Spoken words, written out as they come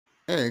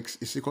x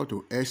is equal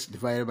to x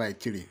divided by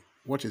 3.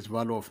 What is the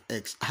value of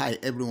x? Hi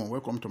everyone,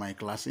 welcome to my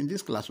class. In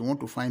this class, we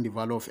want to find the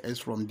value of x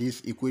from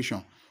this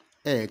equation.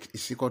 X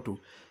is equal to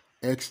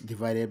x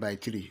divided by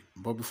 3.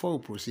 But before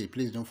we proceed,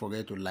 please don't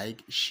forget to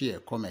like, share,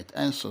 comment,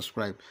 and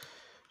subscribe.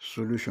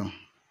 Solution.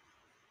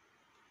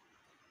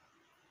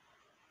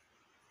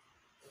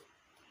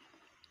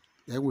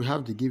 Then we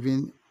have the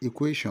given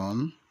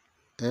equation.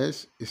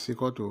 S is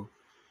equal to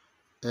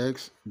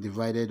x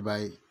divided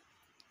by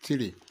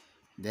 3.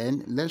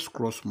 Then let's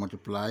cross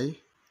multiply.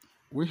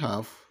 We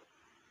have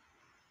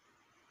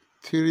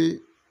 3x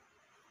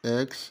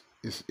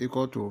is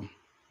equal to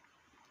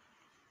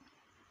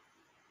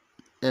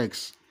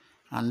x,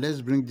 and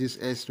let's bring this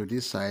x to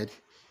this side.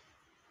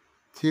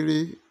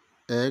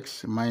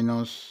 3x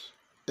minus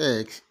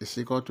x is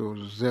equal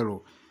to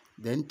 0.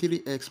 Then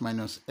 3x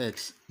minus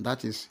x,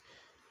 that is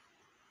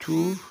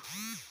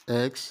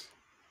 2x,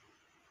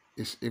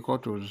 is equal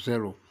to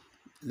 0.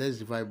 Let's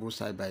divide both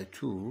sides by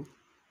 2.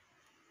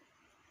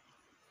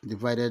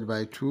 Divided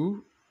by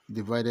 2,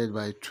 divided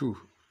by 2.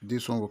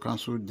 This one will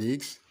cancel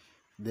this.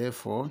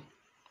 Therefore,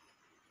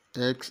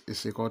 x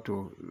is equal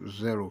to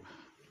 0.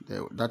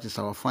 That is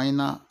our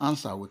final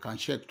answer. We can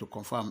check to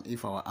confirm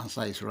if our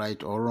answer is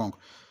right or wrong.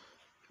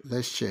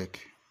 Let's check.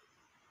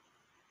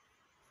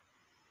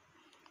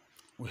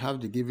 We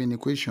have the given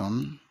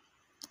equation.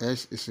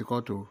 S is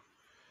equal to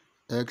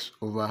x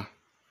over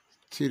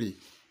 3.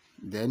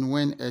 Then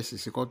when s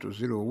is equal to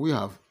 0, we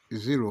have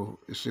 0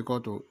 is equal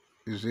to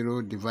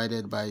 0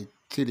 divided by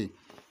 3.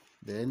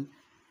 Then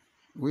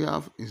we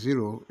have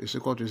 0 is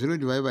equal to 0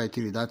 divided by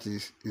 3, that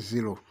is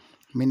 0,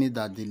 meaning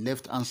that the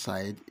left hand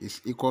side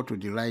is equal to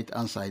the right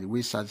hand side,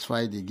 which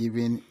satisfy the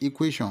given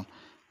equation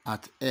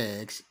at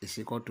x is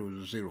equal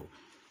to 0.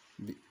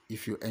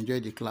 If you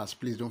enjoyed the class,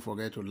 please don't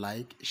forget to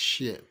like,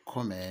 share,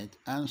 comment,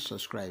 and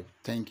subscribe.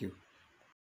 Thank you.